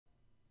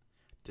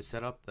To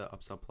set up the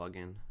Upsell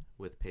plugin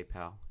with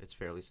PayPal, it's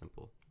fairly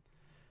simple.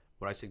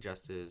 What I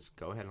suggest is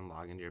go ahead and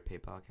log into your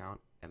PayPal account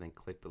and then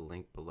click the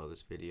link below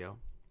this video,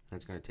 and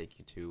it's going to take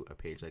you to a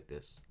page like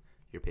this,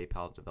 your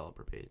PayPal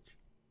developer page.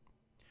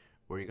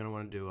 What you're going to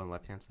want to do on the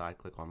left hand side,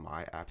 click on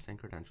My Apps and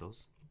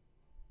Credentials.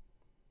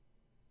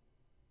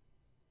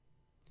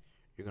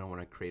 You're going to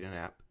want to create an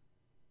app.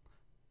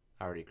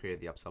 I already created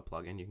the Upsell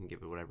plugin. You can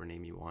give it whatever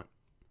name you want.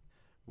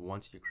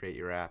 Once you create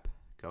your app,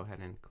 go ahead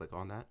and click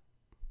on that,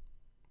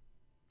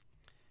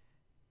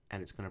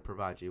 and it's going to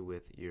provide you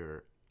with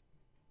your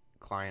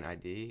client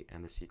ID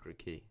and the secret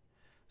key.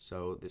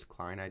 So this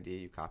client ID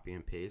you copy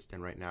and paste,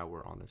 and right now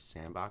we're on the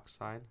sandbox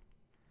side.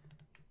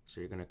 So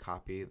you're going to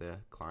copy the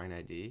client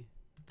ID,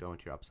 go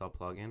into your Upsell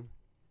plugin,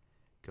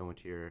 go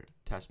into your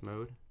test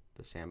mode,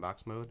 the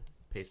sandbox mode,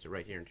 paste it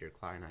right here into your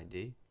client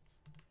ID. And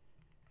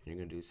you're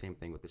going to do the same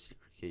thing with the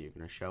secret key. You're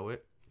going to show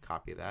it,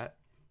 copy that,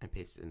 and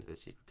paste it into the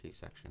secret key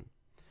section.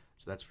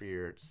 So that's for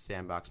your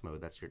sandbox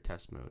mode, that's your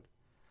test mode.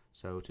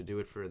 So to do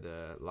it for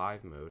the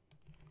live mode,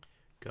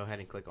 go ahead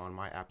and click on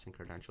My Apps and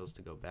Credentials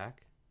to go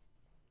back.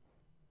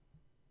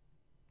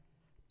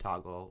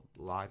 Toggle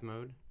live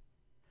mode.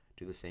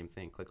 Do the same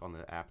thing, click on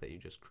the app that you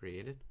just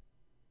created.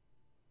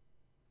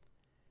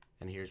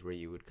 And here's where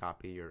you would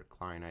copy your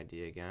client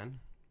ID again,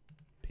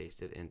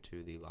 paste it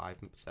into the live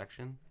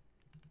section,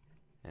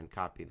 and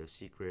copy the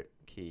secret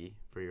key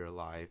for your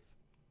live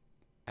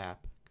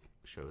app,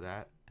 show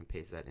that, and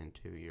paste that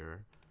into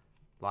your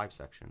live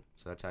section.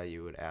 So that's how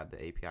you would add the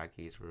API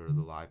keys for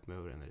the live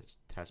mode and the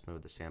test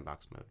mode, the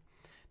sandbox mode.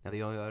 Now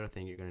the only other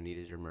thing you're going to need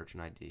is your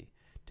merchant ID.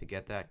 To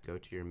get that, go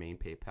to your main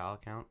PayPal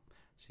account.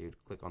 So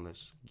you'd click on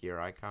this gear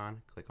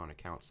icon, click on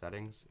account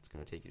settings. It's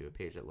going to take you to a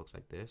page that looks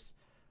like this.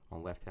 On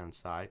the left hand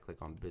side,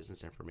 click on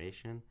business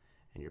information,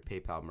 and your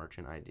PayPal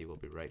merchant ID will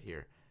be right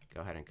here.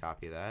 Go ahead and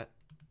copy that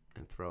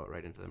and throw it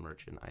right into the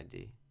merchant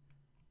ID.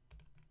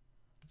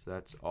 So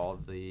that's all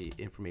the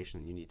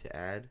information you need to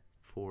add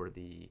for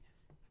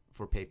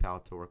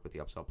PayPal to work with the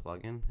Upsell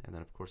plugin. And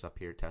then of course up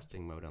here,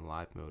 testing mode and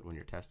live mode. When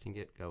you're testing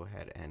it, go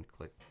ahead and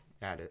click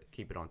add it,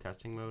 keep it on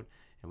testing mode,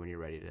 and when you're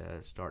ready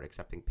to start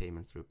accepting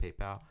payments through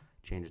PayPal,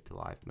 change it to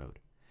live mode.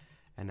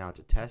 And now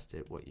to test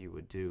it, what you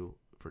would do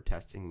for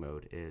testing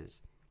mode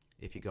is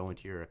if you go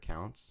into your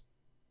accounts,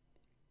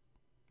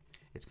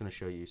 it's going to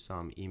show you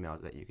some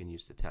emails that you can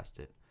use to test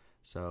it.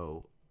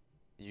 So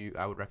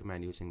I would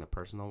recommend using the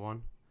personal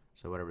one.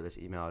 So whatever this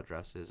email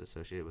address is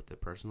associated with the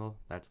personal,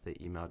 that's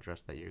the email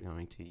address that you're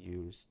going to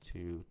use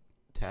to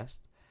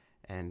test.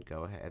 And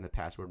go ahead, and the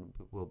password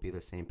will be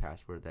the same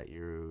password that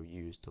you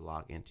use to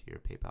log into your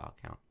PayPal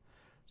account.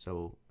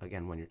 So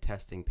again, when you're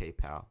testing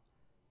PayPal,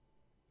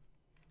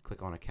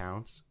 click on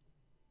accounts.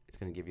 It's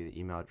going to give you the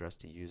email address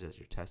to use as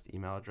your test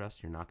email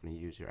address. You're not going to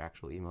use your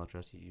actual email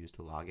address you use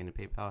to log into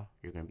PayPal.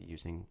 You're going to be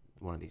using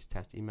one of these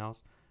test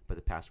emails, but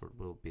the password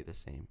will be the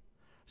same.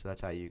 So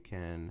that's how you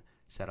can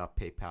set up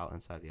PayPal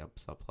inside the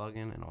Upsell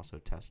plugin and also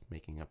test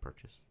making a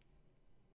purchase.